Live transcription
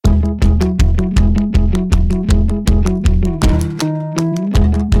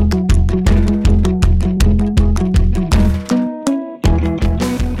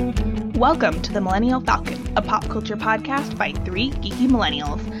Welcome to the Millennial Falcon, a pop culture podcast by three geeky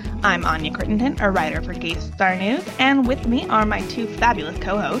millennials. I'm Anya Crittenden, a writer for Gay Star News, and with me are my two fabulous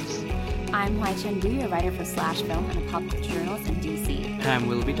co-hosts. I'm Hwai Chun-doo, a writer for Slash Film and a pop culture journalist in DC. And I'm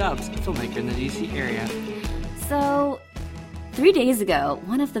Willoughby, a filmmaker in the DC area. So, 3 days ago,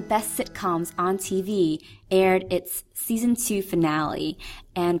 one of the best sitcoms on TV aired its season 2 finale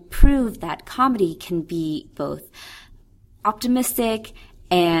and proved that comedy can be both optimistic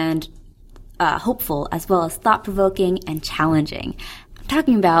and hopeful, as well as thought-provoking and challenging. I'm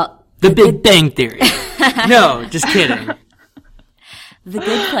talking about The Big Bang Theory. No, just kidding. The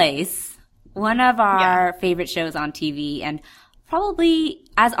Good Place, one of our favorite shows on TV, and probably,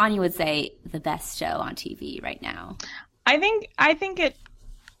 as Anya would say, the best show on TV right now. I think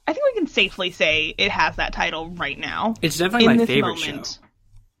we can safely say it has that title right now. It's definitely my favorite show.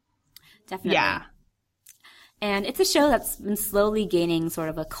 Definitely. Yeah. And it's a show that's been slowly gaining sort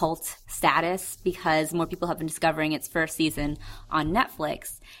of a cult status because more people have been discovering its first season on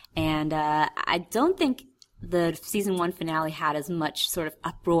Netflix. And I don't think the season 1 finale had as much sort of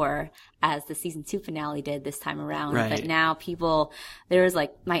uproar as the season 2 finale did this time around. Right. But now there was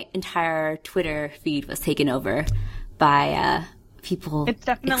like my entire Twitter feed was taken over by people. It's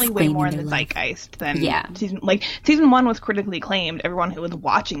definitely way more in the zeitgeist than season 1 was critically acclaimed. Everyone who was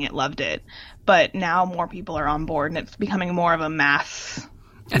watching it loved it, but now more people are on board, and it's becoming more of a mass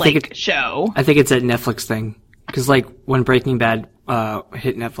show. I think it's a Netflix thing because when Breaking Bad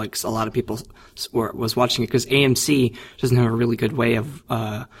hit Netflix, a lot of people was watching it because AMC doesn't have a really good way of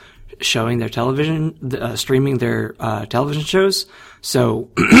showing their television, streaming their television shows. So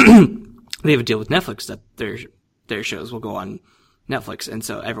they have a deal with Netflix that their shows will go on Netflix, and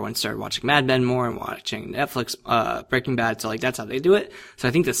so everyone started watching Mad Men more and watching Netflix, Breaking Bad, so that's how they do it. So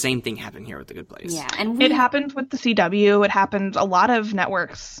I think the same thing happened here with The Good Place. Yeah, and it happens with the CW, it happens, a lot of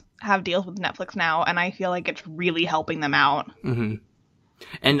networks have deals with Netflix now, and I feel like it's really helping them out. Mm-hmm.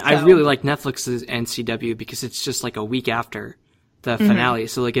 And I really like Netflix and CW because it's just like a week after the finale.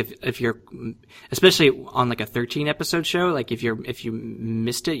 So if you're, especially on a 13 episode show, if you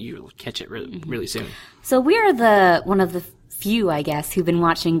missed it, you'll catch it really soon. So we're one of the few, I guess, who've been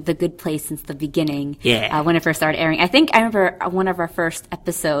watching The Good Place since the beginning. Yeah. When it first started airing. I remember one of our first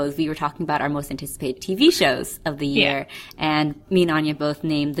episodes, we were talking about our most anticipated TV shows of the year. And me and Anya both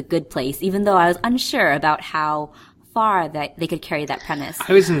named The Good Place, even though I was unsure about how far that they could carry that premise.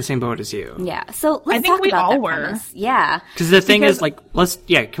 I was in the same boat as you. Yeah. So let's talk about that premise. Yeah. Because the thing is,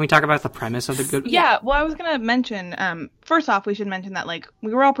 can we talk about the premise of The Good Place? Yeah, well, I was going to mention, first off, we should mention that,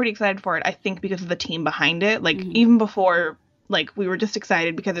 we were all pretty excited for it, I think, because of the team behind it. Even before, we were just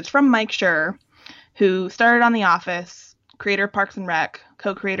excited because it's from Mike Schur, who started on The Office, creator of Parks and Rec,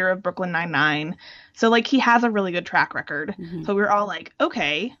 co-creator of Brooklyn Nine-Nine. So, he has a really good track record. Mm-hmm. So we were all like,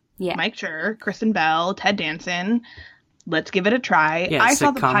 okay, Mike Schur, Kristen Bell, Ted Danson, let's give it a try. Yeah, I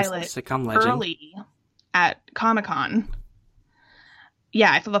saw the pilot early at Comic-Con.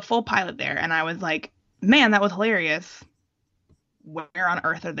 Yeah, I saw the full pilot there, and I was like, man, that was hilarious. Where on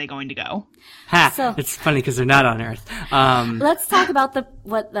earth are they going to go? It's funny because they're not on Earth. Let's talk about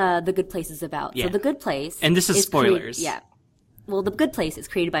what the Good Place is about. Yeah. So The Good Place, and this is spoilers. Well, The Good Place is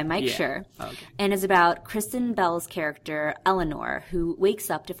created by Mike Schur, and is about Kristen Bell's character Eleanor, who wakes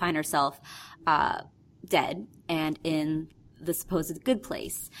up to find herself dead and in the supposed good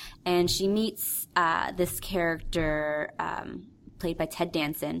place, and she meets this character played by Ted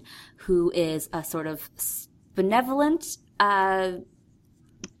Danson, who is a sort of benevolent. Divine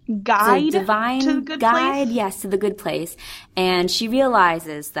to the good guide, place? Yes, to the good place. And she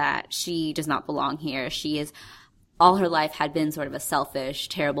realizes that she does not belong here. She is, all her life had been sort of a selfish,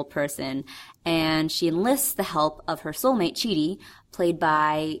 terrible person. And she enlists the help of her soulmate, Chidi, played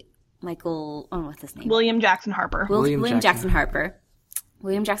by what's his name? William Jackson Harper. William Jackson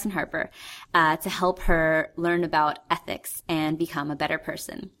Harper, to help her learn about ethics and become a better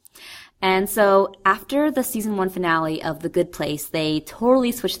person. And so after the season 1 finale of The Good Place, they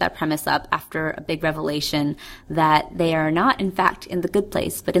totally switched that premise up after a big revelation that they are not, in fact, in the good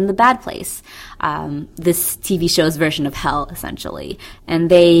place, but in the bad place. This TV show's version of hell, essentially. And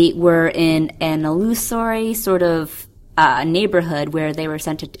they were in an illusory sort of neighborhood where they were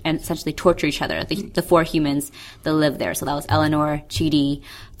sent to essentially torture each other, the 4 humans that lived there. So that was Eleanor, Chidi,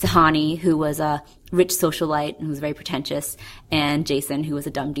 Tahani, who was a rich socialite and who was very pretentious, and Jason, who was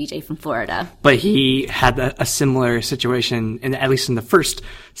a dumb DJ from Florida. But he had a similar situation, at least in the first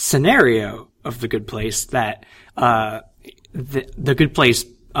scenario of The Good Place, that the Good Place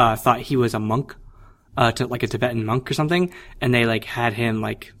thought he was a monk, to a Tibetan monk or something, and they had him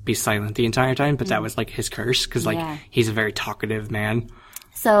be silent the entire time, but that was his curse because he's a very talkative man.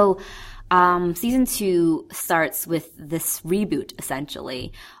 So Season 2 starts with this reboot,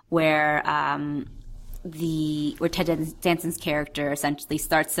 essentially, where Ted Danson's character essentially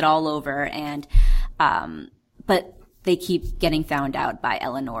starts it all over, and but they keep getting found out by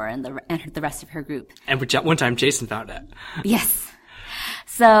Eleanor and the rest of her group. And one time Jason found out. Yes.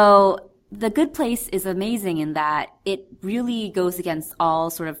 So The Good Place is amazing in that it really goes against all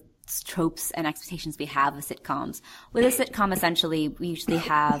sort of tropes and expectations we have of sitcoms. With a sitcom, essentially, we usually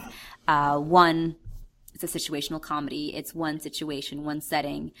have it's a situational comedy. It's one situation, one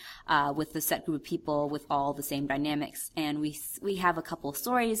setting, with a set group of people with all the same dynamics. And we have a couple of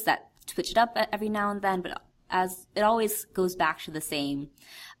stories that switch it up every now and then, but as it always goes back to the same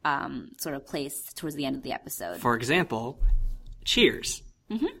sort of place towards the end of the episode. For example, Cheers.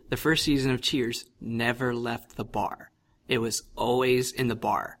 Mm-hmm. The first season of Cheers never left the bar. It was always in the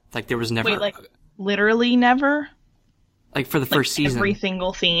bar. Like there was never... Wait, like literally never? Like for the first season. Every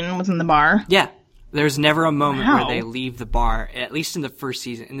single scene was in the bar? Yeah. There's never a moment where they leave the bar, at least in the first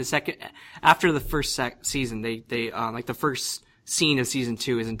season. In the second, after the first season, they like the first scene of season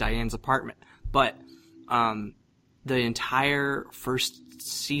 2 is in Diane's apartment. But, the entire first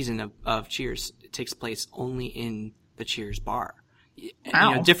season of Cheers takes place only in the Cheers bar.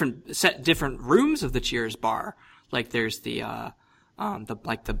 Wow. You know, different rooms of the Cheers bar. Like there's the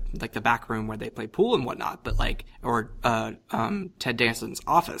back room where they play pool and whatnot, but Ted Danson's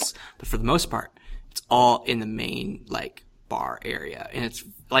office. But for the most part, it's all in the main, bar area. And it's,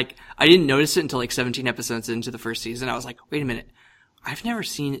 I didn't notice it until, 17 episodes into the first season. I was like, wait a minute. I've never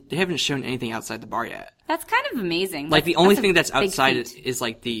seen, they haven't shown anything outside the bar yet. That's kind of amazing. The only thing that's outside is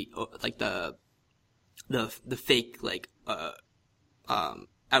the fake,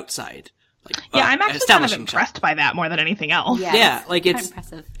 outside. I'm actually kind of impressed by that more than anything else. Yeah, it's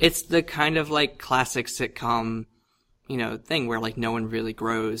impressive. It's the kind of, classic sitcom, thing where no one really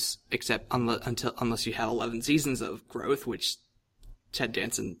grows except unless you have 11 seasons of growth, which Ted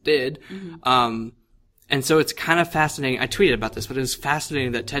Danson did. Mm-hmm. And so it's kind of fascinating. I tweeted about this, but it was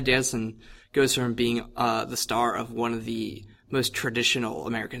fascinating that Ted Danson goes from being the star of one of the most traditional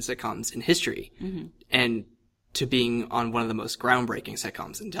American sitcoms in history, mm-hmm. and to being on one of the most groundbreaking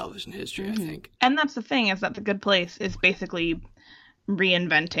sitcoms in television history, mm-hmm. I think. And that's the thing, is that The Good Place is basically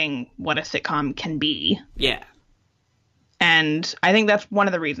reinventing what a sitcom can be. Yeah. And I think that's one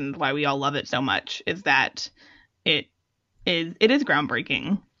of the reasons why we all love it so much, is that it is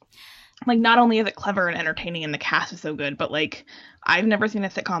groundbreaking. Not only is it clever and entertaining and the cast is so good, but I've never seen a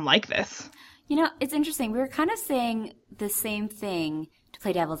sitcom like this. It's interesting. We were kind of saying the same thing, to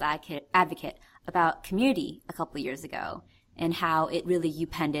play devil's advocate, about Community a couple of years ago, and how it really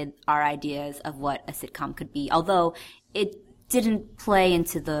upended our ideas of what a sitcom could be. Although it didn't play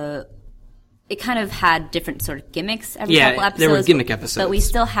into it kind of had different sort of gimmicks every couple episodes. There were gimmick episodes. But we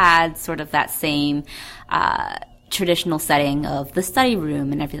still had sort of that same traditional setting of the study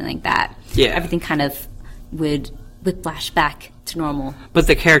room and everything like that. Yeah. Everything kind of would flash back to normal. But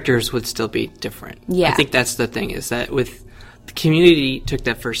the characters would still be different. Yeah. I think that's the thing, is that with Community took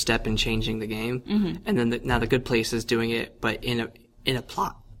that first step in changing the game, mm-hmm. and then now The Good Place is doing it, but in a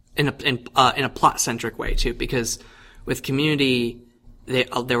plot centric way too. Because with Community,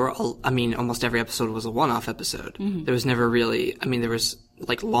 there were almost every episode was a one-off episode. Mm-hmm. There was never really, there was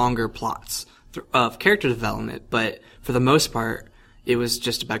longer plots of character development, but for the most part, it was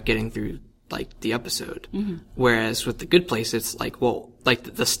just about getting through the episode. Mm-hmm. Whereas with The Good Place, it's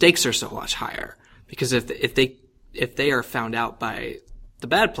the stakes are so much higher, because if they are found out by the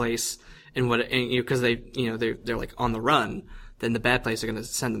bad place because they're on the run, then the bad place are going to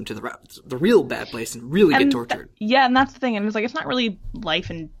send them to the real bad place and really get tortured. And that's the thing. And it's not really life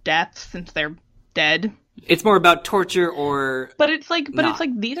and death, since they're dead. It's more about torture But it's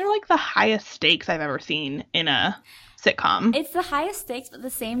these are the highest stakes I've ever seen in a sitcom. It's the highest stakes, but at the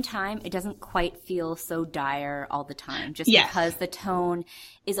same time, it doesn't quite feel so dire all the time. Just because the tone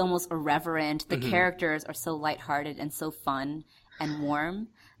is almost irreverent. The mm-hmm. characters are so lighthearted and so fun and warm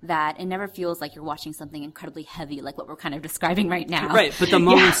that it never feels like you're watching something incredibly heavy, like what we're kind of describing right now. Right, but the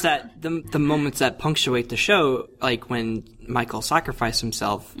moments the moments that punctuate the show, when Michael sacrificed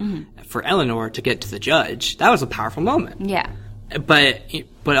himself mm-hmm. for Eleanor to get to the judge, that was a powerful moment. Yeah. But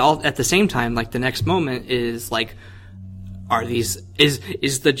all at the same time, the next moment is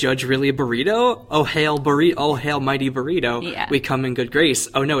is the judge really a burrito? Oh hail mighty burrito. Yeah. We come in good grace.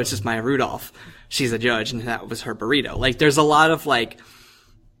 Oh no, it's just Maya Rudolph. She's a judge, and that was her burrito. There's a lot of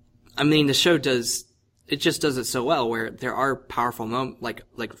the show does it so well, where there are powerful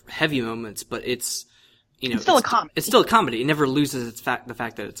heavy moments, but it's still a comedy. It's still a comedy. It never loses the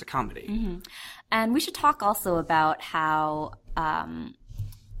fact that it's a comedy. Mm-hmm. And we should talk also about how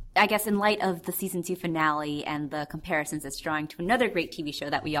I guess in light of the season 2 finale and the comparisons it's drawing to another great TV show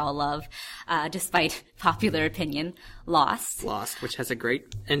that we all love, despite popular opinion, Lost. Lost, which has a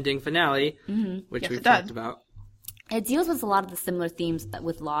great ending finale, which we've talked about. It deals with a lot of the similar themes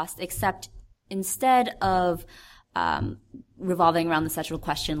with Lost, except instead of revolving around the central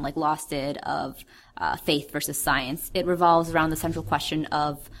question like Lost did of faith versus science, it revolves around the central question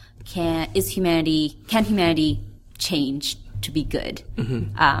of can humanity change to be good?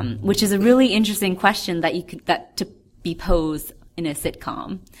 Which is a really interesting question that to be posed in a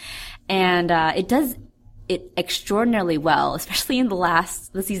sitcom. And it does it extraordinarily well, especially in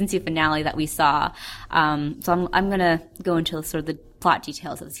the season 2 finale that we saw. So I'm going to go into sort of the plot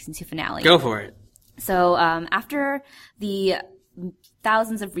details of the season 2 finale. Go for it. So after the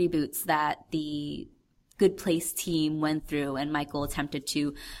thousands of reboots that the Good Place team went through and Michael attempted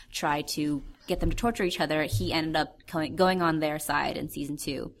to try to get them to torture each other, he ended up going on their side in season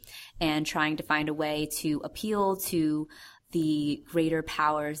 2 and trying to find a way to appeal to the greater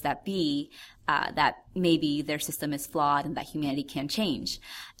powers that be, that maybe their system is flawed and that humanity can change.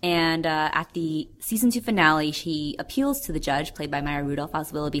 And at the season 2 finale, he appeals to the judge, played by Maya Rudolph,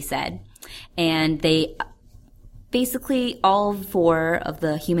 as Willoughby said, and they basically, all 4 of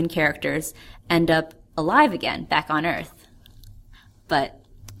the human characters end up alive again, back on Earth. But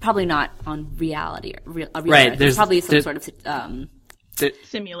probably not on reality, a real right, Earth. There's probably some sort of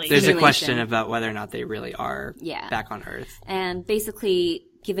simulation. There's a question about whether or not they really are back on Earth. And basically,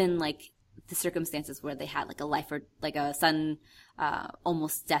 given like the circumstances where they had like a life or like a sudden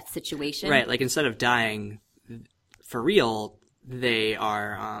almost death situation. Right, like instead of dying for real, they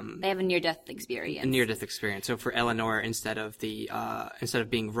are they have a near-death experience. A near-death experience. So for Eleanor, instead of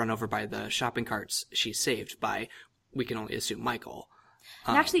being run over by the shopping carts, she's saved by, we can only assume, Michael.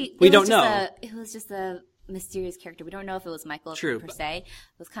 And actually, we don't know. It was just a mysterious character. We don't know if it was Michael per se.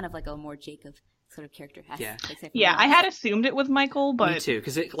 It was kind of like a more Jacob sort of character. Yeah, I had assumed it was Michael, but... Me too,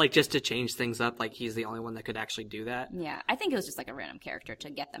 because just to change things up, like he's the only one that could actually do that. Yeah, I think it was just like a random character to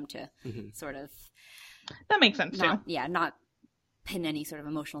get them to sort of... That makes sense too. Yeah, not pin any sort of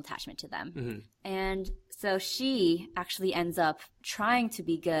emotional attachment to them. And so she actually ends up trying to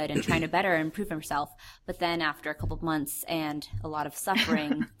be good and trying to better and improve herself. But then after a couple of months and a lot of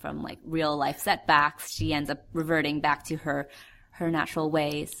suffering from like real life setbacks, she ends up reverting back to her natural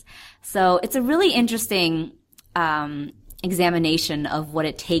ways. So it's a really interesting examination of what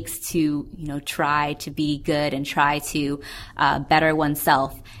it takes to, try to be good and try to better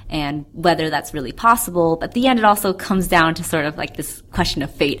oneself and whether that's really possible. But at the end, it also comes down to sort of like this question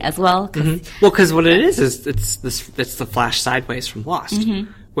of fate as well. Because what it is it's the flash sideways from Lost,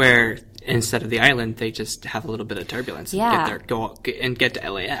 where instead of the island, they just have a little bit of turbulence and get to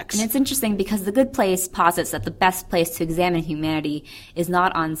LAX. And it's interesting because The Good Place posits that the best place to examine humanity is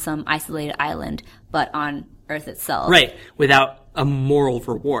not on some isolated island, but on Earth itself. Right, without a moral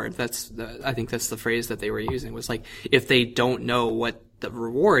reward. I think that's the phrase that they were using, was like, if they don't know what the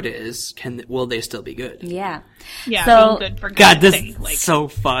reward is, will they still be good? Yeah. Yeah, so, being good for God, this sake, is so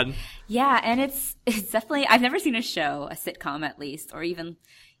fun. Yeah, and it's definitely, I've never seen a show, a sitcom at least, or even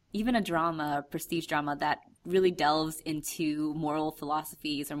a drama, a prestige drama that really delves into moral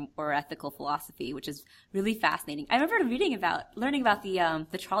philosophies or ethical philosophy, which is really fascinating. I remember learning about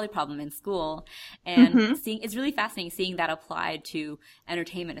the trolley problem in school, and it's really fascinating seeing that applied to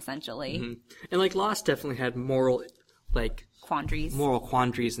entertainment, essentially. And like Lost definitely had moral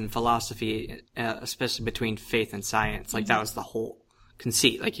quandaries and philosophy, especially between faith and science. Like that was the whole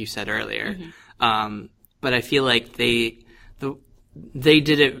conceit, like you said earlier. But I feel like they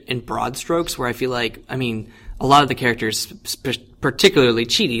did it in broad strokes, where I feel like, a lot of the characters, particularly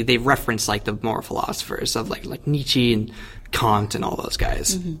Chidi, they reference like the moral philosophers of like Nietzsche and Kant and all those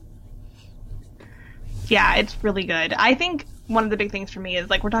guys. Yeah, it's really good. I think one of the big things for me is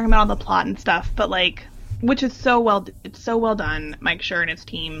like, we're talking about all the plot and stuff, but like, which is it's so well done. Mike Schur and his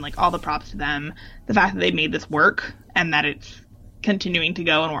team, like all the props to them. The fact that they made this work and that it's continuing to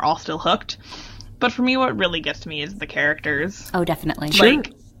go and we're all still hooked. But for me, what really gets to me is the characters. Oh, definitely.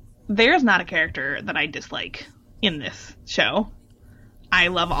 Like, there's not a character that I dislike in this show. I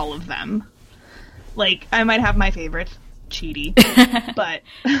love all of them. Like, I might have my favorites, Chidi, but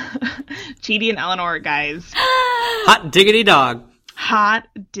Chidi and Eleanor, guys. Hot diggity dog. Hot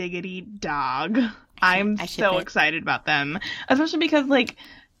diggity dog. I'm so excited about them. Especially because, like,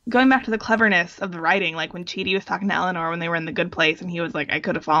 going back to the cleverness of the writing, like when Chidi was talking to Eleanor when they were in the Good Place, and he was like, I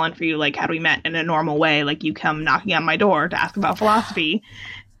could have fallen for you, like, had we met in a normal way, like, you come knocking on my door to ask about philosophy.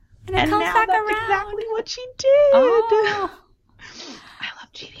 And now that's exactly what she did. Oh. I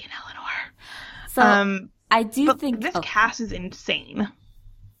love Chidi and Eleanor. So, I do think... this cast is insane.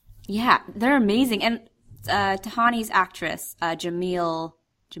 Yeah, they're amazing. And Tahani's actress, Jamila,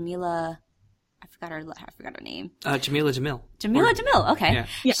 I forgot her name. Jamila Jamil. Jamila Jamil, okay. Yeah.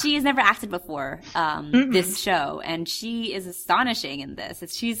 Yeah. She has never acted before this show, and she is astonishing in this.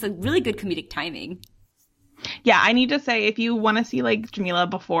 She's a really good comedic timing. Yeah, I need to say, if you want to see like Jamila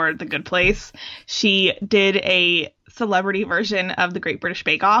before The Good Place, she did a celebrity version of The Great British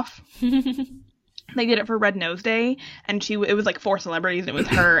Bake Off. They did it for Red Nose Day, and it was like 4 celebrities. It was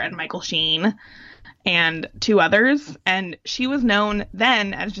her and Michael Sheen and 2 others, and she was known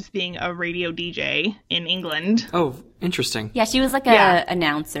then as just being a radio DJ in England. Oh, interesting. Yeah, she was like a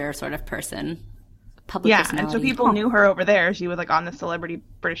announcer sort of person. Public personality. And so people knew her over there. She was like on the Celebrity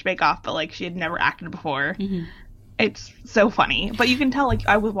British Bake Off, but like she had never acted before. Mm-hmm. It's so funny. But you can tell, like,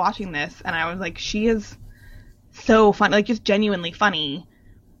 I was watching this and I was like, she is so funny, like just genuinely funny.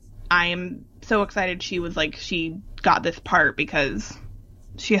 I am so excited she got this part because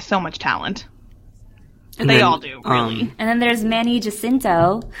she has so much talent. And they all do, really. And then there's Manny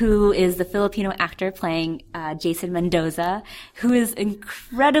Jacinto, who is the Filipino actor playing Jason Mendoza, who is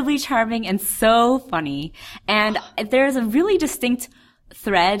incredibly charming and so funny. And there's a really distinct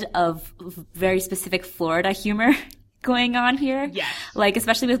thread of very specific Florida humor going on here. Yes. Like,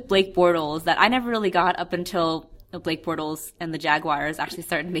 especially with Blake Bortles, that I never really got up until Blake Bortles and the Jaguars actually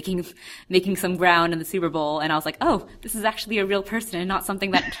started making some ground in the Super Bowl, and I was like, oh, this is actually a real person and not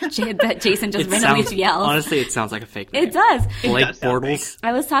something that that Jason just randomly yells. Honestly, it sounds like a fake name. It does. Blake Bortles.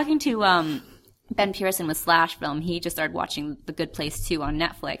 I was talking to Ben Pearson with Slash Film. He just started watching The Good Place 2 on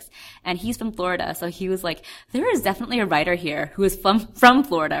Netflix, and he's from Florida, so he was like, there is definitely a writer here who is from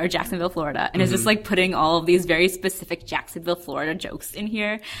Florida, or Jacksonville, Florida, and is just like putting all of these very specific Jacksonville, Florida jokes in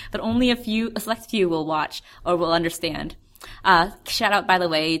here that only a select few will watch or will understand. Shout out, by the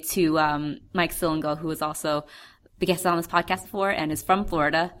way, to Mike Silingo, who is also the guest on this podcast before and is from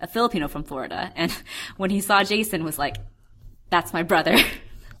Florida, a Filipino from Florida, and when he saw Jason was like, that's my brother.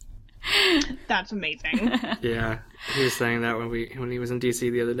 That's amazing. Yeah, he was saying that when he was in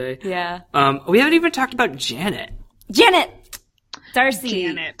DC the other day. Yeah. We haven't even talked about Janet.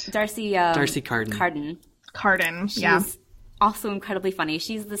 Darcy Carden. She's also incredibly funny.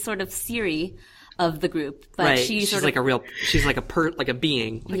 She's the sort of Siri of the group, but right. She's like a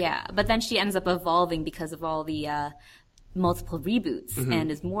being. Yeah, but then she ends up evolving because of all the multiple reboots,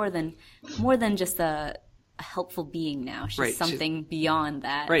 and is more than just a helpful being now. She's something beyond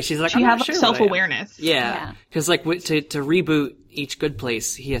that. Right. She's like, she has self-awareness. Yeah. Because like to reboot each Good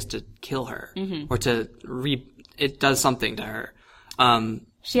Place, he has to kill her, or it does something to her.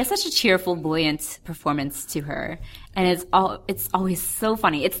 She has such a cheerful, buoyant performance to her, and it's always so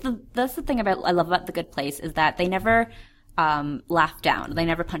funny. That's the thing I love about The Good Place, is that they never laugh down, they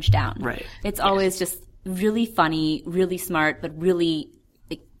never punch down. Right. It's always just really funny, really smart, but really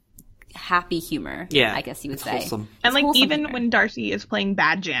happy humor. Yeah, I guess you would say. Wholesome. And like even when Darcy is playing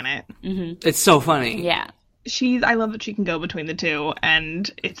bad Janet, it's so funny. Yeah. I love that she can go between the two,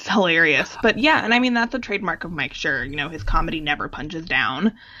 and it's hilarious. But yeah, and I mean, that's a trademark of Mike Schur. You know, his comedy never punches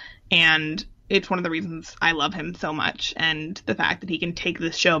down, and it's one of the reasons I love him so much. And the fact that he can take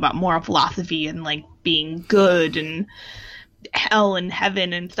this show about moral philosophy and like being good and hell and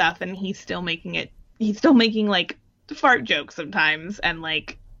heaven and stuff, and he's still making like fart jokes sometimes, and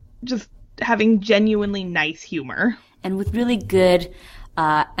like just having genuinely nice humor. And with really good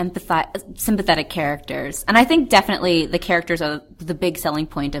sympathetic characters. And I think definitely the characters are the big selling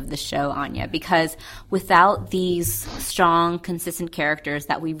point of the show, Anya, because without these strong, consistent characters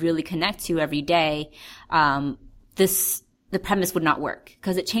that we really connect to every day, the premise would not work,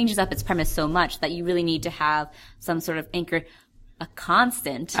 because it changes up its premise so much that you really need to have some sort of anchor, a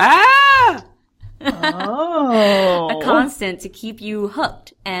constant. Oh. A constant to keep you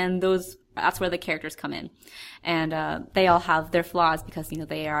hooked. And that's where the characters come in. And they all have their flaws because, you know,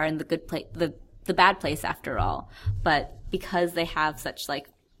 they are in the good place, the bad place after all. But because they have such like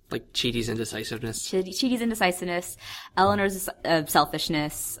Chidi's indecisiveness, Eleanor's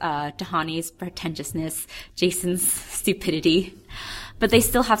selfishness, Tahani's pretentiousness, Jason's stupidity, but they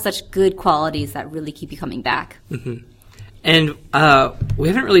still have such good qualities that really keep you coming back. Mm-hmm. And we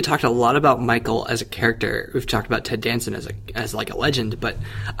haven't really talked a lot about Michael as a character. We've talked about Ted Danson as like a legend, but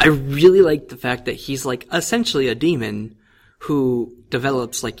I really like the fact that he's like essentially a demon who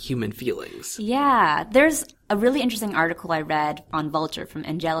develops like human feelings. Yeah, there's a really interesting article I read on Vulture from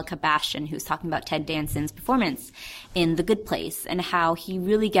Angelica Bastian, who's talking about Ted Danson's performance in The Good Place and how he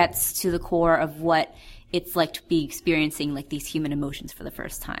really gets to the core of what it's like to be experiencing like these human emotions for the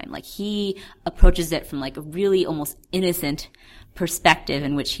first time. Like he approaches it from like a really almost innocent perspective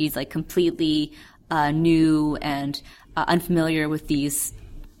in which he's like completely new and unfamiliar with these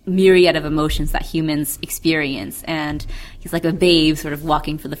myriad of emotions that humans experience. And he's like a babe sort of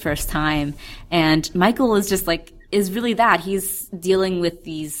walking for the first time. And Michael is just like, is really that. He's dealing with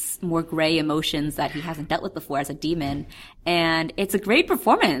these more gray emotions that he hasn't dealt with before as a demon. And it's a great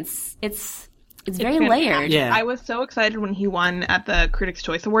performance. It's very layered. Yeah. I was so excited when he won at the Critics'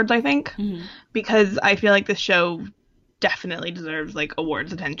 Choice Awards, I think, because I feel like this show definitely deserves like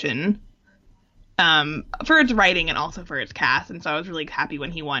awards attention for its writing and also for its cast. And so I was really happy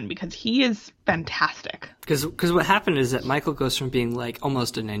when he won because he is fantastic. Because what happened is that Michael goes from being like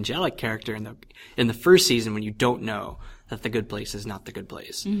almost an angelic character in the first season when you don't know that the good place is not the good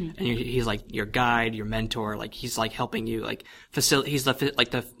place, and he's like your guide, your mentor, like he's like helping you, like he's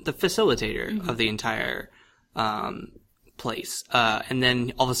the facilitator of the entire place. And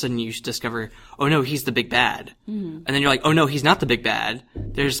then all of a sudden you discover, oh no, he's the big bad. And then you're like, oh no, he's not the big bad.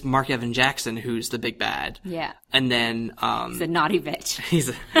 There's Mark Evan Jackson who's the big bad. Yeah. And then he's a naughty bitch.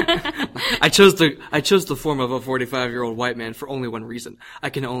 I chose the form of a 45-year-old white man for only one reason. I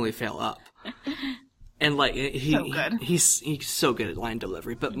can only fail up. And like he's so good at line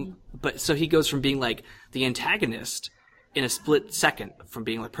delivery, but so he goes from being like the antagonist in a split second from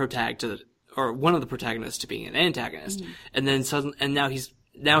being like or one of the protagonists to being an antagonist, and then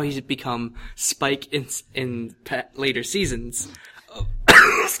now he's become Spike in later seasons.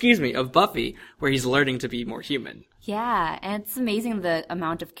 Excuse me, of Buffy, where he's learning to be more human. Yeah, and it's amazing the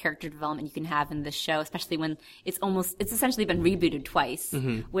amount of character development you can have in this show, especially when it's essentially been rebooted twice,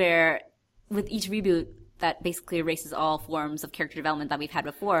 where with each reboot that basically erases all forms of character development that we've had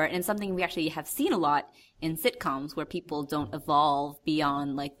before, and something we actually have seen a lot in sitcoms where people don't evolve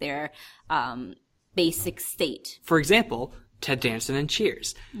beyond like their basic state. For example, Ted Danson in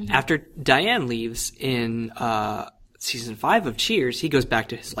Cheers. After Diane leaves in season 5 of Cheers, he goes back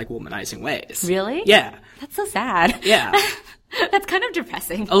to his like womanizing ways. Really? Yeah. That's so sad. Yeah. That's kind of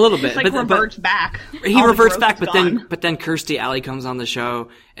depressing. A little bit. Like reverts back. He reverts back, but then Kirstie Alley comes on the show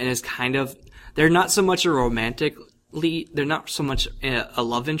and is kind of, they're not so much they're not so much a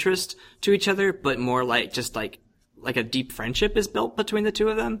love interest to each other, but more like just like a deep friendship is built between the two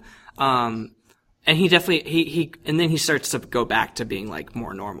of them. And he definitely, and then he starts to go back to being like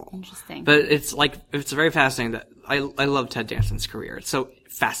more normal. Interesting. But it's very fascinating that I love Ted Danson's career. It's so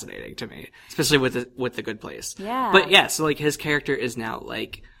fascinating to me, especially with the Good Place. Yeah. But yeah, so like his character is now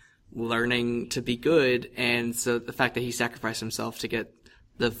like learning to be good. And so the fact that he sacrificed himself to get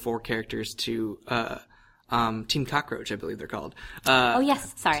the 4 characters to, Team Cockroach, I believe they're called. Oh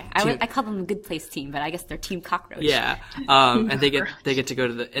yes, sorry. I call them the Good Place team, but I guess they're Team Cockroach. Yeah. And they get to go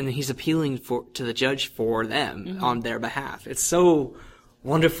to and he's appealing to the judge for them on their behalf. It's so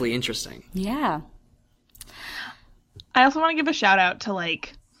wonderfully interesting. Yeah. I also want to give a shout out to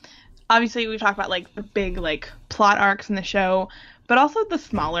like, obviously we talked about like the big like plot arcs in the show, but also the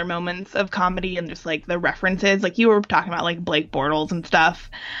smaller moments of comedy and just like the references. Like you were talking about like Blake Bortles and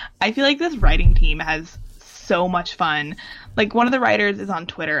stuff. I feel like this writing team has so much fun. Like one of the writers is on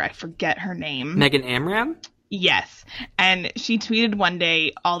Twitter. I forget her name. Megan Amram? Yes. And she tweeted one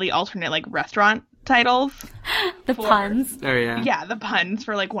day all the alternate like restaurant titles. The puns. Oh yeah. Yeah, the puns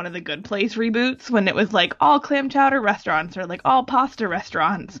for like one of the Good Place reboots when it was like all clam chowder restaurants or like all pasta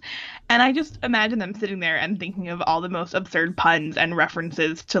restaurants. And I just imagine them sitting there and thinking of all the most absurd puns and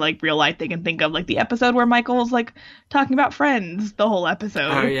references to like real life they can think of, like the episode where Michael's like talking about Friends the whole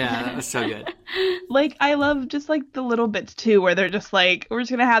episode. Oh yeah, that was so good. Like I love just like the little bits too where they're just like, we're just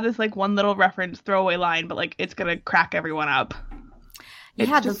gonna have this like one little reference throwaway line, but like it's gonna crack everyone up.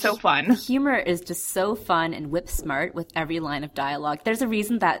 It's just so fun. The humor is just so fun and whip smart with every line of dialogue. There's a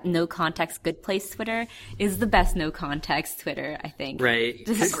reason that No Context Good Place Twitter is the best no context Twitter, I think. Right.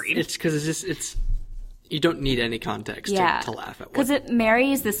 Agreed. It's because it's you don't need any context to laugh at. Because it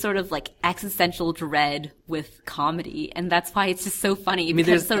marries this sort of like existential dread with comedy, and that's why it's just so funny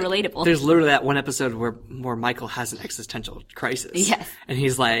because it's so relatable. There's literally that one episode where Michael has an existential crisis. Yes. And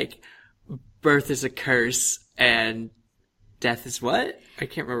he's like, birth is a curse and death is what? I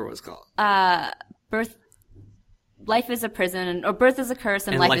can't remember what it's called. Life is a prison, or birth is a curse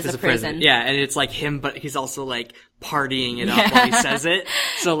and life is a prison. Yeah, and it's like him, but he's also like partying it up while he says it.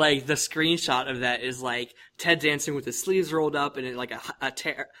 So like the screenshot of that is like Ted dancing with his sleeves rolled up and like a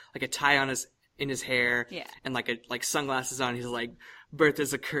tie on in his hair, and like sunglasses on. He's like, birth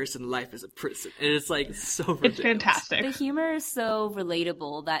is a curse and life is a prison. And it's like so ridiculous. It's fantastic. The humor is so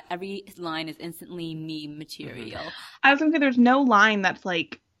relatable that every line is instantly meme material. I was gonna say there's no line that's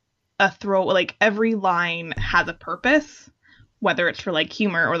like a throw, like every line has a purpose, whether it's for like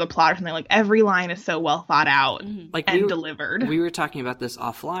humor or the plot or something, like every line is so well thought out and delivered. We were talking about this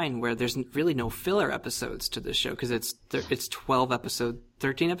offline, where there's really no filler episodes to this show because it's 13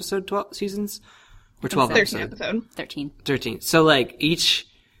 episode 12 seasons or 12 episode 13. So like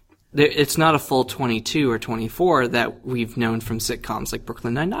it's not a full 22 or 24 that we've known from sitcoms like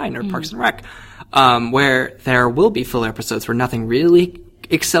Brooklyn Nine-Nine or Parks and Rec, where there will be filler episodes where nothing really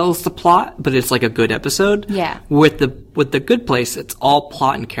excels the plot, but it's like a good episode. Yeah. With the Good Place, it's all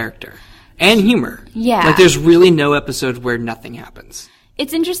plot and character and humor. Yeah. Like there's really no episode where nothing happens.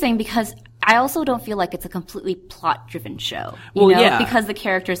 It's interesting because I also don't feel like it's a completely plot-driven show. You know? Yeah. Because the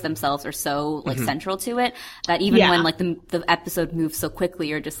characters themselves are so, like, central to it that even when, like, the episode moves so quickly,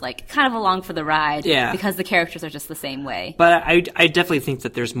 you're just, like, kind of along for the ride. Yeah. Because the characters are just the same way. But I definitely think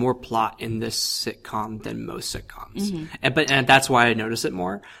that there's more plot in this sitcom than most sitcoms. And that's why I notice it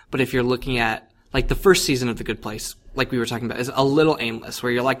more. But if you're looking at, like, the first season of The Good Place, like we were talking about, is a little aimless,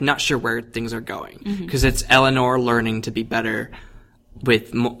 where you're, like, not sure where things are going. Because it's Eleanor learning to be better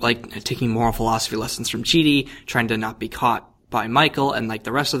with, like, taking moral philosophy lessons from Chidi, trying to not be caught by Michael, and, like,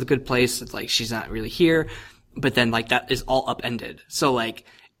 the rest of The Good Place, it's like, she's not really here. But then, like, that is all upended. So, like,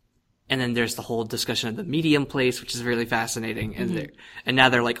 and then there's the whole discussion of the medium place, which is really fascinating. And now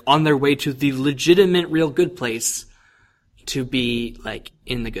they're, like, on their way to the legitimate real good place to be, like,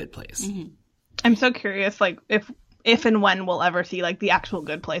 in the good place. I'm so curious, like, if and when we'll ever see, like, the actual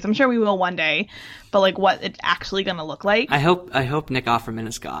Good Place. I'm sure we will one day, but, like, what it's actually gonna look like. I hope Nick Offerman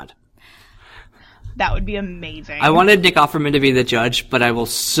is God. That would be amazing. I wanted Nick Offerman to be the judge, but I will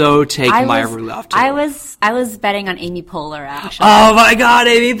so take Maya Rudolph too. I was betting on Amy Poehler, actually. Oh my god,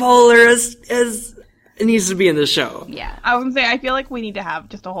 Amy Poehler needs to be in the show. Yeah. I was gonna say, I feel like we need to have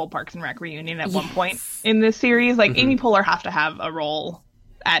just a whole Parks and Rec reunion at one point in this series. Like, Amy Poehler has to have a role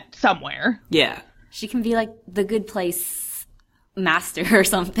at somewhere. Yeah. She can be, like, the Good Place master or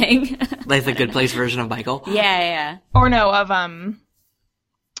something. Like the Good Place version of Michael? Yeah. Or no, of,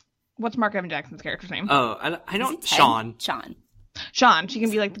 what's Mark Evan Jackson's character's name? Oh, I don't, Sean. Sean. She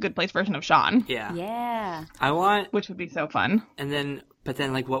can be, like, the Good Place version of Sean. Yeah. Which would be so fun. But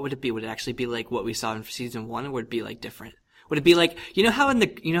then, like, what would it be? Would it actually be, like, what we saw in season 1, or would it be, like, different? Would it be, like, you know how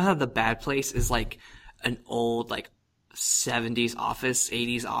the Bad Place is, like, an old, like, 70s office,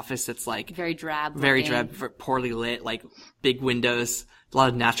 80s office that's like very drab, poorly lit, like big windows, a lot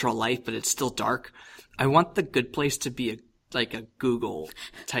of natural light, but it's still dark. I want the Good Place to be a Google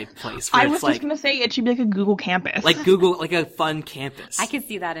type place. I was just gonna say it should be like a Google campus, like Google, like a fun campus. I could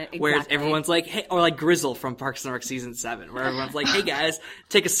see that exactly. Where everyone's like, hey, or like Grizzle from Parks and Rec season 7, where everyone's like, hey guys,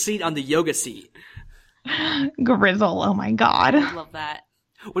 take a seat on the yoga seat. Grizzle, oh my god, I love that.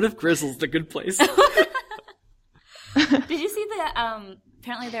 What if Grizzle's the Good Place? Did you see the,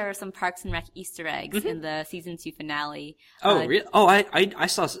 apparently there are some Parks and Rec Easter eggs in the season 2 finale. Oh, really? Oh,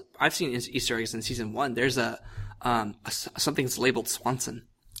 I've seen Easter eggs in season 1. There's something that's labeled Swanson.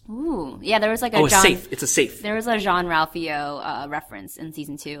 Ooh. Yeah, there was like a It's a safe. There was a Jean-Ralphio, reference in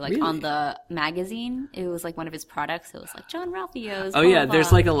season 2. Like really? On the magazine, it was like one of his products. It was like Jean-Ralphio's. Oh yeah,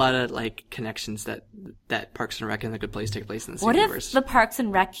 there's like a lot of like connections that Parks and Rec and The Good Place take place in the same universe. What if the Parks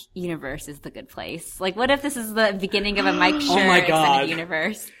and Rec universe is The Good Place? Like, what if this is the beginning of a Mike Schur extended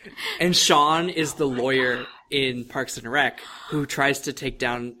universe? And Sean is the lawyer in Parks and Rec who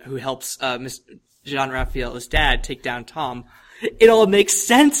helps Jean-Ralphio's dad take down Tom. It all makes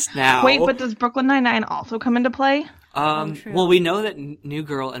sense now. Wait, but does Brooklyn Nine-Nine also come into play? Well, we know that New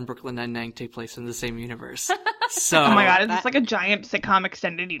Girl and Brooklyn Nine-Nine take place in the same universe. So, oh my god, it's like a giant sitcom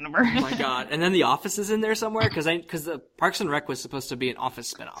extended universe. Oh my god. And then The Office is in there somewhere, because the Parks and Rec was supposed to be an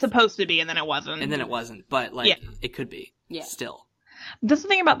Office spinoff. Supposed to be, and then it wasn't. But, like, it could be. Yeah. Still. That's the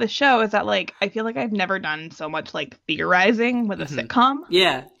thing about this show, is that, like, I feel like I've never done so much, like, theorizing with a sitcom.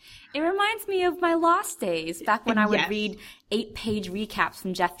 Yeah. It reminds me of my lost days, back when I would read 8-page recaps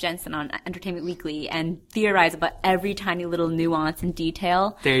from Jeff Jensen on Entertainment Weekly and theorize about every tiny little nuance and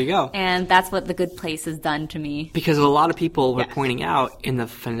detail. There you go. And that's what The Good Place has done to me. Because a lot of people were pointing out in the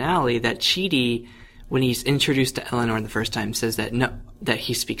finale that Chidi, when he's introduced to Eleanor the first time, says that that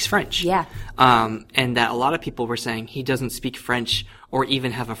he speaks French. Yeah. And that a lot of people were saying he doesn't speak French or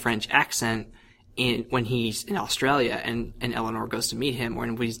even have a French accent when he's in Australia and Eleanor goes to meet him, or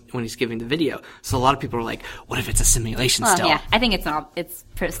when he's giving the video. So a lot of people are like, what if it's a simulation still? Yeah, I think it's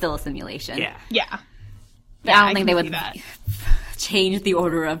still a simulation. Yeah. I don't think they would change the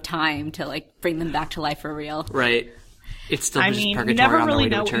order of time to like bring them back to life for real. Right. It's still just you purgatory never on really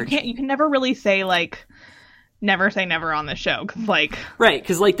the way know. to church. You can never really say like never say never on this show, because like right,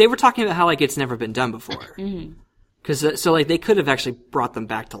 because like they were talking about how like it's never been done before. Because so like they could have actually brought them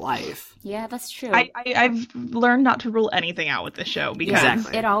back to life. Yeah, that's true. I've learned not to rule anything out with this show because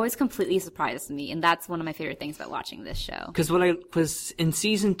Exactly. It always completely surprises me, and that's one of my favorite things about watching this show. Because was in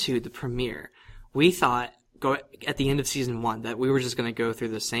season 2, the premiere, we thought at the end of season 1 that we were just going to go through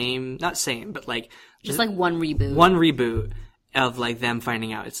the same, not same, but like Just like one reboot. one reboot of like them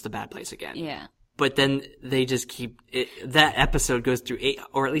finding out it's the bad place again. Yeah. But then they just keep it. That episode goes through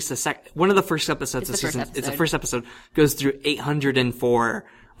or at least one of the first episodes of season. It's the first episode goes through 804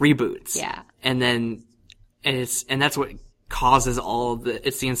 reboots. Yeah. And that's what causes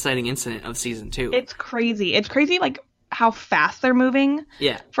it's the inciting incident of season 2. it's crazy. It's crazy, like, how fast they're moving.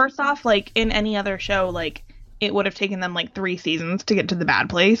 Yeah. First off, like, in any other show, like, it would have taken them, like, 3 seasons to get to the bad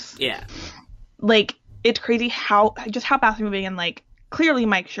place. Yeah. Like, it's crazy how fast they're moving, and, like, clearly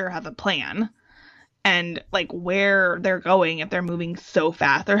Mike Schur has a plan. And, like, where they're going if they're moving so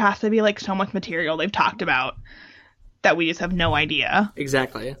fast. There has to be, like, so much material they've talked about that we just have no idea.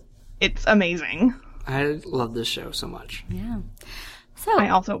 Exactly. It's amazing. I love this show so much. Yeah.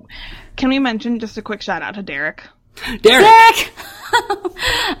 So Can we mention just a quick shout out to Derek? Derek!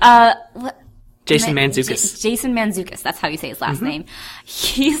 What? Jason Mantzoukas. Jason Mantzoukas, that's how you say his last name.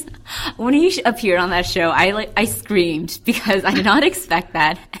 When he appeared on that show, I screamed because I did not expect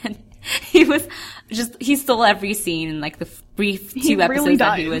that. And he stole every scene in like the brief 2 episodes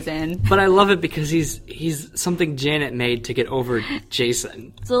that he was in. But I love it because he's something Janet made to get over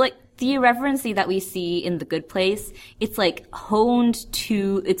Jason. So like the irreverency that we see in The Good Place, it's like honed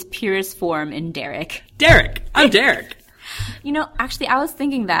to its purest form in Derek. Derek! I'm Derek! You know, actually I was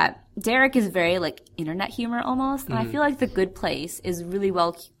thinking that Derek is very like internet humor almost, and I feel like The Good Place is really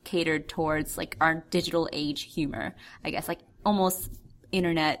well catered towards like our digital age humor, I guess, like almost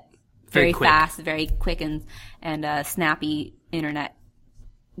internet, very fast, very quick and snappy internet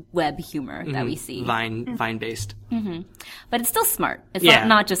web humor that we see. Vine based. But it's still smart. It's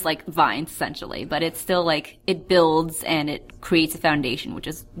not just like Vine essentially, but it's still like it builds and it creates a foundation, which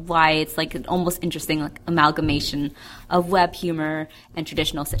is why it's like an almost interesting like amalgamation of web humor and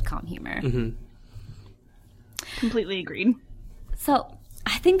traditional sitcom humor. Completely agreed. So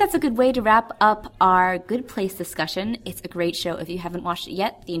I think that's a good way to wrap up our Good Place discussion. It's a great show. If you haven't watched it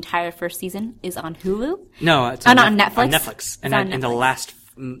yet, the entire first season is on Hulu. No, it's not on Netflix. On Netflix. And Netflix.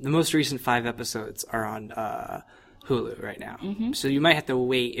 The most recent 5 episodes are on Hulu right now. So you might have to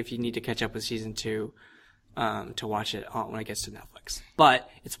wait if you need to catch up with season 2 to watch it when it gets to Netflix. But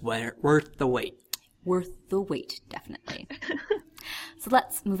it's worth the wait. Worth the wait, definitely. So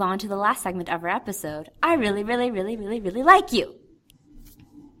let's move on to the last segment of our episode. I really, really, really, really, really like you.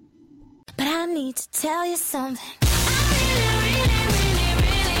 But I need to tell you something.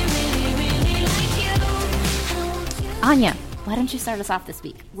 Anya, why don't you start us off this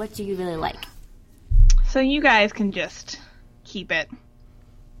week? What do you really like? So you guys can just keep it.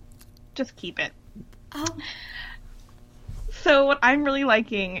 Just keep it. Oh. So what I'm really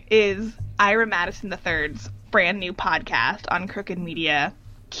liking is Ira Madison III's brand new podcast on Crooked Media,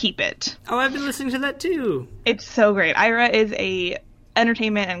 Keep It. Oh, I've been listening to that too. It's so great. Ira is a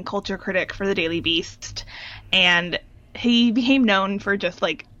entertainment and culture critic for the Daily Beast, and he became known for just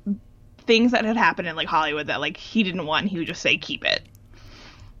like things that had happened in like Hollywood that like he didn't want. He would just say keep it.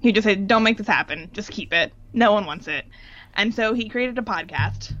 He would just say, don't make this happen, just keep it. No one wants it. And so he created a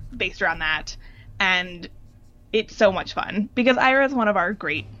podcast based around that, and it's so much fun because Ira is one of our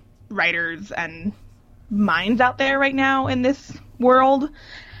great writers and minds out there right now in this world,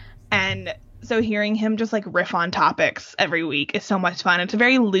 and so hearing him just like riff on topics every week is so much fun. It's a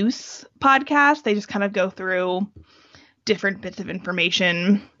very loose podcast. They just kind of go through different bits of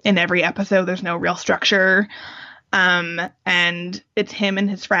information in every episode. There's no real structure. And it's him and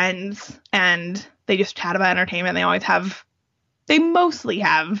his friends, and they just chat about entertainment. They mostly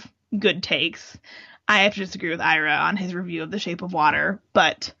have good takes. I have to disagree with Ira on his review of The Shape of Water,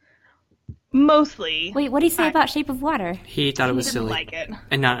 but mostly. Wait, what did he say about Shape of Water? He thought it was silly. Like it.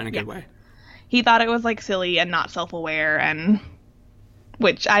 And not in a good way. He thought it was like silly and not self-aware, and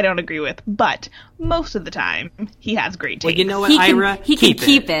which I don't agree with, but most of the time he has great takes. Well, you know what, Ira? He can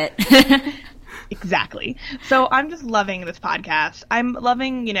keep it. Exactly. So I'm just loving this podcast. I'm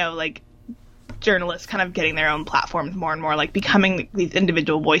loving, like journalists kind of getting their own platforms more and more, like becoming these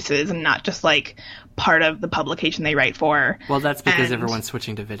individual voices and not just like part of the publication they write for. Well, that's because everyone's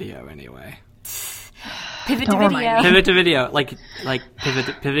switching to video anyway. Pivot to video. Pivot to video.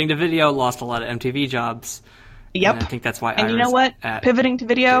 Pivoting to video lost a lot of MTV jobs. Yep. And I think that's why And you know what? Pivoting to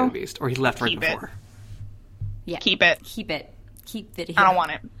video. Or he left right before. Yeah. Keep it. Keep it. Keep video. I don't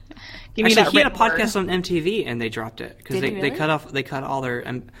want it. Give me Actually, that he had a written word. podcast on MTV and they dropped it because Did he really? they cut all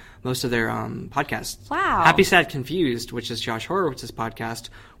their most of their podcasts. Wow. Happy Sad Confused, which is Josh Horowitz's podcast,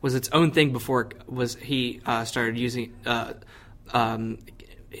 was its own thing before he started using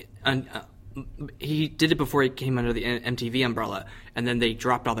he did it before he came under the MTV umbrella, and then they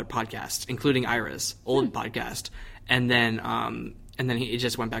dropped all their podcasts, including Ira's old podcast, and then it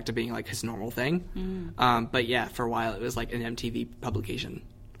just went back to being like his normal thing. But yeah, for a while it was like an MTV publication.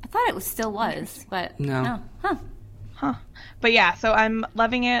 I thought it still was, but No. Huh. But yeah, so I'm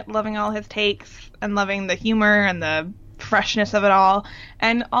loving it, loving all his takes, and loving the humor and the freshness of it all.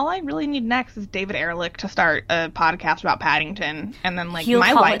 And all I really need next is David Ehrlich to start a podcast about Paddington, and then like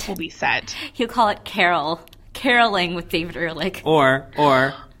my life will be set. He'll call it Caroling with David Ehrlich. Or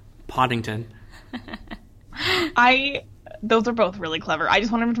Poddington. Those are both really clever. I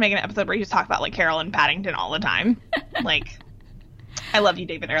just want him to make an episode where he just talks about like Carol and Paddington all the time. Like, I love you,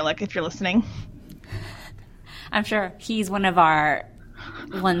 David Ehrlich, if you're listening. I'm sure he's one of our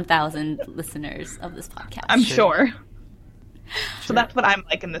 1,000 listeners of this podcast. I'm sure. So that's what I'm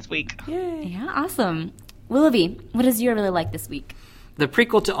liking this week. Yay. Yeah, awesome. Willoughby, what does you really like this week? The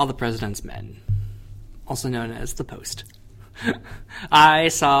prequel to All the President's Men, also known as The Post. I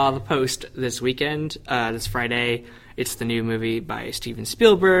saw The Post this weekend, this Friday. It's the new movie by Steven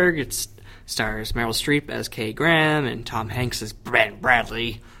Spielberg. It stars Meryl Streep as Kay Graham and Tom Hanks as Brent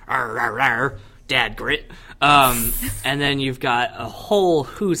Bradley. Arr, arr, arr, Dad Grit. And then you've got a whole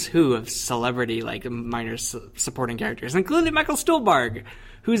who's who of celebrity, like minor supporting characters, including Michael Stuhlbarg,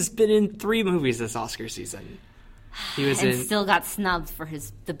 who's been in 3 movies this Oscar season. He was still got snubbed for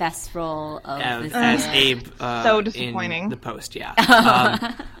the best role of this as year. Abe. So disappointing. In The Post, yeah.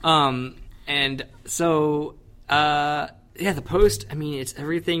 And so, The Post. I mean, it's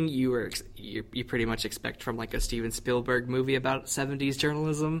everything you pretty much expect from like a Steven Spielberg movie about 70s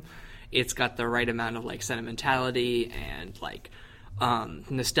journalism. It's got the right amount of like sentimentality and like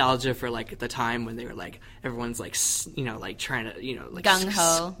nostalgia for like the time when they were like everyone's like like trying to like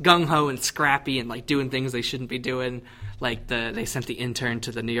gung ho and scrappy and like doing things they shouldn't be doing. Like they sent the intern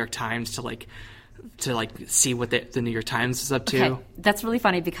to the New York Times to see what the New York Times is up to. Okay, that's really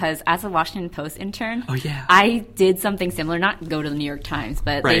funny because as a Washington Post intern, yeah, I did something similar. Not go to the New York Times,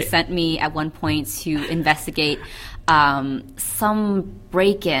 but they sent me at one point to investigate some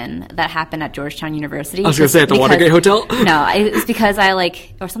break-in that happened at Georgetown University. I was going to say at the Watergate Hotel. No, it's because I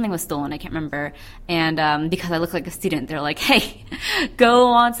or something was stolen. I can't remember. And because I look like a student, they're like, "Hey, go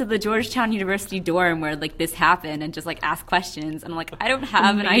on to the Georgetown University dorm where like this happened and just like ask questions." And I'm like, I don't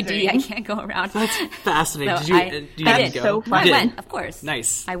have an ID. I can't go around. That's fascinating. So Did you go? So fun. I went, of course.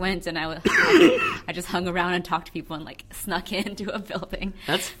 Nice. I went and I just hung around and talked to people and like snuck into a building.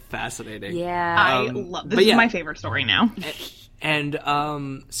 That's fascinating. Yeah. I love this. Is my favorite story now. And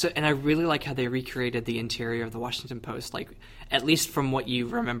I really like how they recreated the interior of the Washington Post, like at least from what you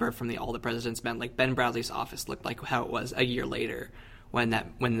remember from the All the President's Men. Like Ben Bradley's office looked like how it was a year later when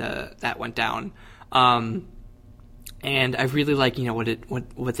that went down. And I really like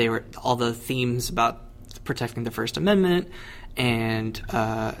what they were, all the themes about protecting the First Amendment and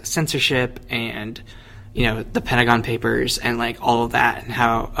censorship and the Pentagon Papers and like all of that, and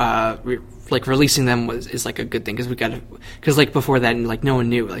how releasing them is like a good thing because like before that like no one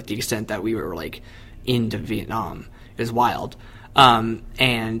knew like the extent that we were like into Vietnam. It was wild.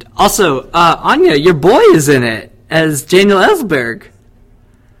 And also Anya, your boy is in it as Daniel Ellsberg.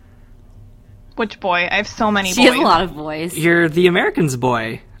 Which boy? I have so many boys. She has a lot of boys. You're the Americans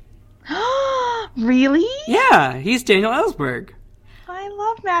boy. Really? Yeah, he's Daniel Ellsberg. I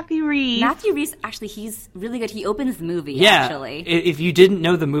love Matthew Reese. Matthew Reese, actually, he's really good. He opens the movie, Yeah, actually. If you didn't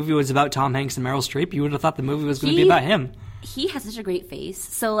know the movie was about Tom Hanks and Meryl Streep, you would have thought the movie was going to be about him. He has such a great face.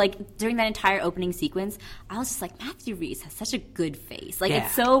 So, like, during that entire opening sequence, I was just like, Matthew Reese has such a good face. Like, Yeah.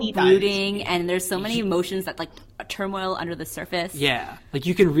 it's so He brooding, does. and there's so many emotions that, like, turmoil under the surface. Yeah, like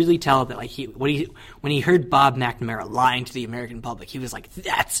you can really tell that like when he heard Bob McNamara lying to the American public, he was like,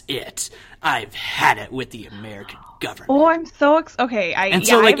 "That's it. I've had it with the American government." Oh, I'm so it I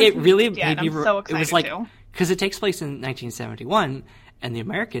really made me. me. I'm so excited it was like too. because it takes place in 1971, and the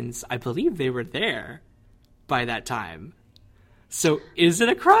Americans, I believe, they were there by that time. So is it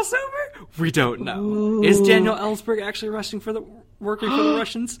a crossover? We don't know. Ooh. Is Daniel Ellsberg actually working for the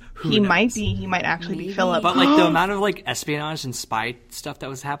Russians? He might be. He might actually be Philip. But like the amount of like espionage and spy stuff that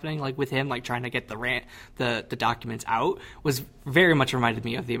was happening, like with him, like trying to get the documents out, was very much reminded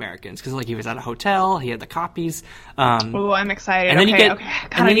me of the Americans because like he was at a hotel, he had the copies. Oh, I'm excited. And then okay, you get, okay.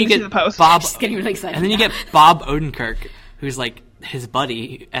 and then you get the post. Bob. Just getting really excited. And then you get Bob Odenkirk, who's like his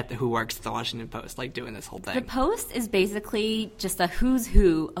buddy who works at the Washington Post, like, doing this whole thing. The Post is basically just a who's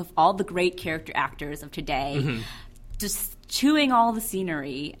who of all the great character actors of today, just chewing all the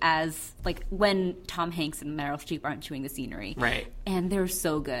scenery as, like, when Tom Hanks and Meryl Streep aren't chewing the scenery. Right. And they're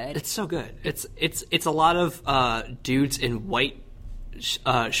so good. It's so good. It's a lot of dudes in white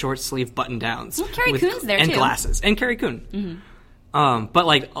short sleeve button downs. Well, Carrie Coon's there, and too. Glasses. And Carrie Coon.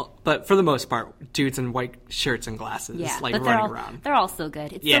 But for the most part, dudes in white shirts and glasses, like, running around. They're all so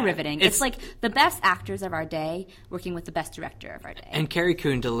good. It's so riveting. It's like the best actors of our day working with the best director of our day. And Carrie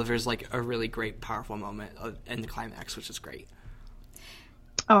Coon delivers, like, a really great, powerful moment in the climax, which is great.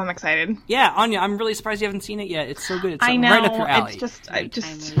 Oh, I'm excited. Yeah, Anya, I'm really surprised you haven't seen it yet. It's so good. It's I know. right up your alley. It's just, I've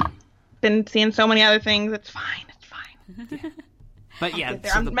just been seeing so many other things. It's fine. It's fine. But yeah, I'm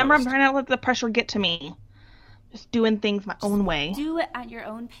trying to not let the pressure get to me. Just doing things my own way. Do it at your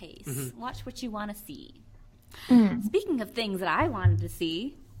own pace. Watch what you want to see. Speaking of things that I wanted to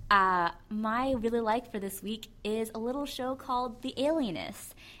see, my really like for this week is a little show called The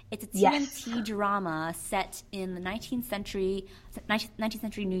Alienist. It's a TNT drama set in the 19th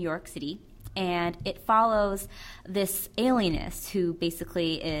century New York City, and it follows this alienist who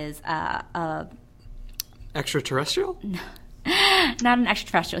basically is extraterrestrial? No. Not an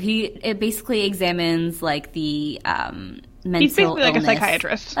extraterrestrial. It basically examines, like, the mental He's basically like illness. A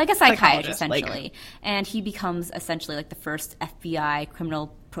psychiatrist. Like a psychiatrist, essentially. Like... And he becomes essentially, like, the first FBI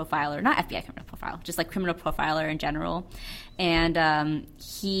criminal profiler. Not FBI criminal profiler, just, like, criminal profiler in general. And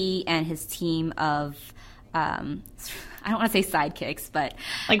he and his team of... I don't want to say sidekicks, but...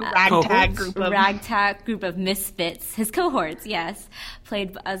 Like ragtag group of misfits. His cohorts, yes.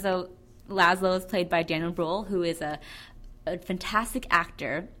 Laszlo is played by Daniel Bruhl, who is a fantastic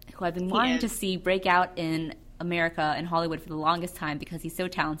actor who I've been wanting to see break out in America and Hollywood for the longest time because he's so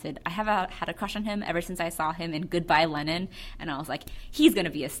talented. I have had a crush on him ever since I saw him in Goodbye Lenin, and I was like, he's going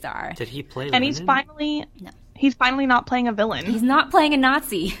to be a star. Did he play And Lenin? he's finally not playing a villain. He's not playing a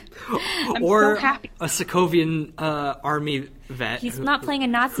Nazi. I'm or so happy. A Sokovian army vet. He's not playing a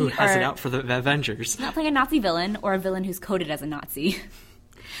Nazi. Who has it out for the Avengers. He's not playing a Nazi villain or a villain who's coded as a Nazi.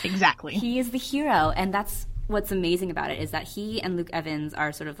 Exactly. He is the hero, and that's what's amazing about it, is that he and Luke Evans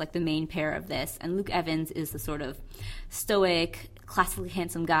are sort of like the main pair of this. And Luke Evans is the sort of stoic, classically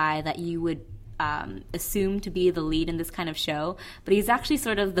handsome guy that you would assume to be the lead in this kind of show. But he's actually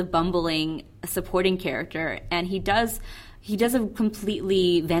sort of the bumbling supporting character. And he does a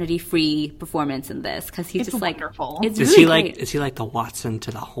completely vanity-free performance in this because he's just wonderful. Like, it's really great. Is he like the Watson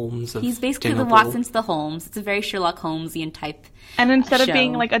to the Holmes of He's basically Daniel the Bruhl? Watson to the Holmes. It's a very Sherlock Holmesian type. And instead show. of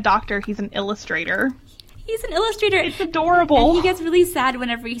being like a doctor, he's an illustrator. He's an illustrator. It's adorable. And he gets really sad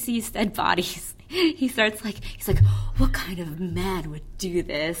whenever he sees dead bodies. He's like, what kind of man would do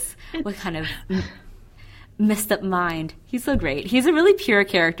this? What kind of messed up mind? He's so great. He's a really pure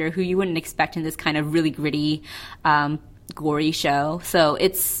character who you wouldn't expect in this kind of really gritty, gory show. So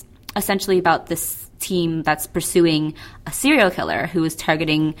it's essentially about this team that's pursuing a serial killer who is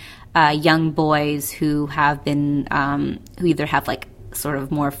targeting young boys who have been, who either have, like, sort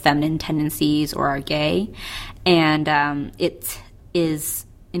of more feminine tendencies or are gay. And it is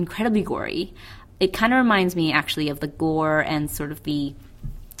incredibly gory. It kind of reminds me, actually, of the gore and sort of the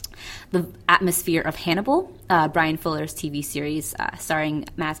atmosphere of Hannibal, Brian Fuller's TV series starring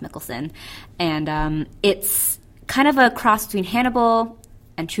Mads Mikkelsen. And it's kind of a cross between Hannibal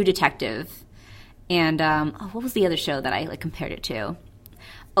and True Detective. And what was the other show that I compared it to?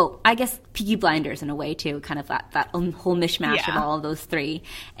 Oh, I guess Peaky Blinders in a way, too, kind of that whole mishmash of all of those three.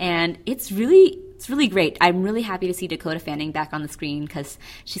 And it's really great. I'm really happy to see Dakota Fanning back on the screen because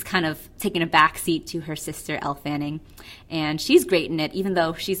she's kind of taken a back seat to her sister, Elle Fanning. And she's great in it, even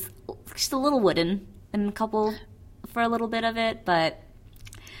though she's a little wooden in a couple for a little bit of it. But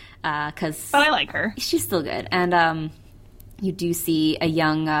But I like her. She's still good. And you do see a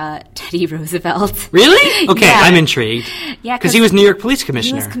young Teddy Roosevelt. Really? Okay, Yeah. I'm intrigued. Yeah, because he was New York Police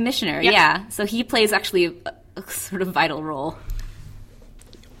Commissioner. He was commissioner, Yep. yeah. So he plays actually a sort of vital role.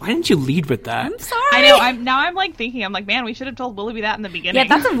 Why didn't you lead with that? I'm sorry. I know. I'm like thinking. I'm like, man, we should have told Willoughby that in the beginning. Yeah,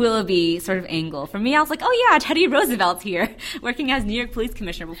 that's a Willoughby sort of angle. For me, I was like, oh yeah, Teddy Roosevelt's here, working as New York Police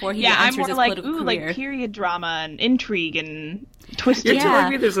Commissioner before he I'm enters more his like political career. like period drama and intrigue and twisted. You're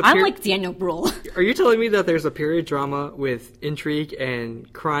telling me there's a I'm like Daniel Bruhl. Are you telling me that there's a period drama with intrigue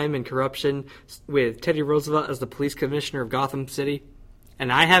and crime and corruption with Teddy Roosevelt as the police commissioner of Gotham City?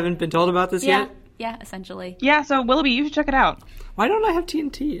 And I haven't been told about this yet? Yeah, essentially. Yeah, so Willoughby, you should check it out. Why don't I have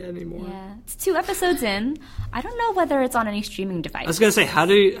TNT anymore? Yeah, it's 2 episodes in. I don't know whether it's on any streaming device. I was gonna say, how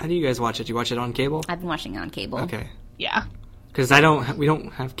do you guys watch it? Do you watch it on cable? I've been watching it on cable. Okay, Yeah. because we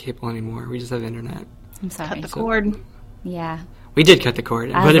don't have cable anymore. We just have internet. I'm sorry. Cut the cord. Yeah. We did cut the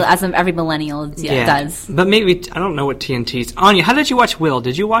cord. As every millennial does. But maybe, I don't know what TNT's. Anya, how did you watch Will?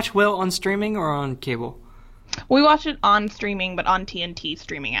 Did you watch Will on streaming or on cable? We watched it on streaming, but on TNT's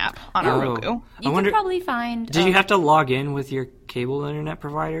streaming app on our Roku. You can probably find... Did you have to log in with your cable internet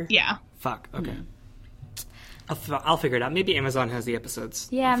provider? Yeah. Fuck, okay. I'll figure it out. Maybe Amazon has the episodes.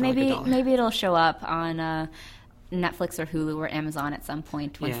 Yeah, maybe it'll show up on Netflix or Hulu or Amazon at some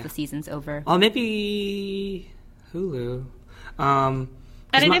point once the season's over. Oh, maybe Hulu. And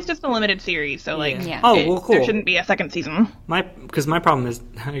it is just a limited series, so cool. There shouldn't be a second season. Because my problem is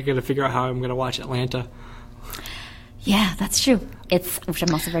I got to figure out how I'm going to watch Atlanta. Yeah, that's true. Which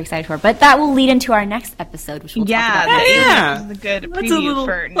I'm also very excited for. But that will lead into our next episode, which we'll talk about. This is a good preview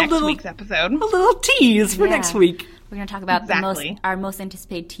for next week's episode. A little tease for next week. We're going to talk about our most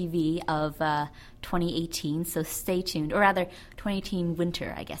anticipated TV of 2018, so stay tuned. Or rather, 2018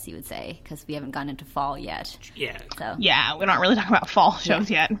 winter, I guess you would say, because we haven't gone into fall yet. Yeah. So. Yeah, we're not really talking about fall shows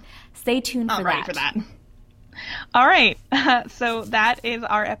yet. Stay tuned for that. Ready for that. All right. So that is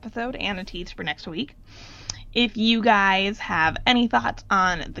our episode and a tease for next week. If you guys have any thoughts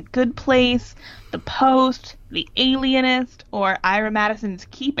on The Good Place, The Post, The Alienist, or Ira Madison's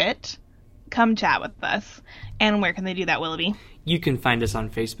Keep It, come chat with us. And where can they do that, Willoughby? You can find us on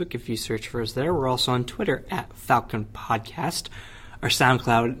Facebook if you search for us there. We're also on Twitter at Falcon Podcast. Our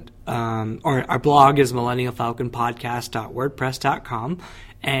SoundCloud, or our blog is millennialfalconpodcast.wordpress.com.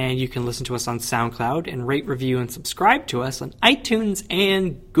 And you can listen to us on SoundCloud and rate, review, and subscribe to us on iTunes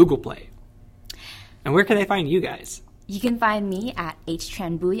and Google Play. And where can they find you guys? You can find me at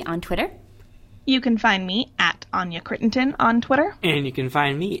HTranBui on Twitter. You can find me at Anya Crittenton on Twitter. And you can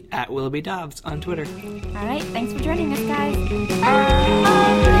find me at Willoughby Dobbs on Twitter. All right. Thanks for joining us, guys.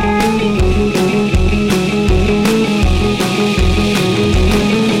 Bye.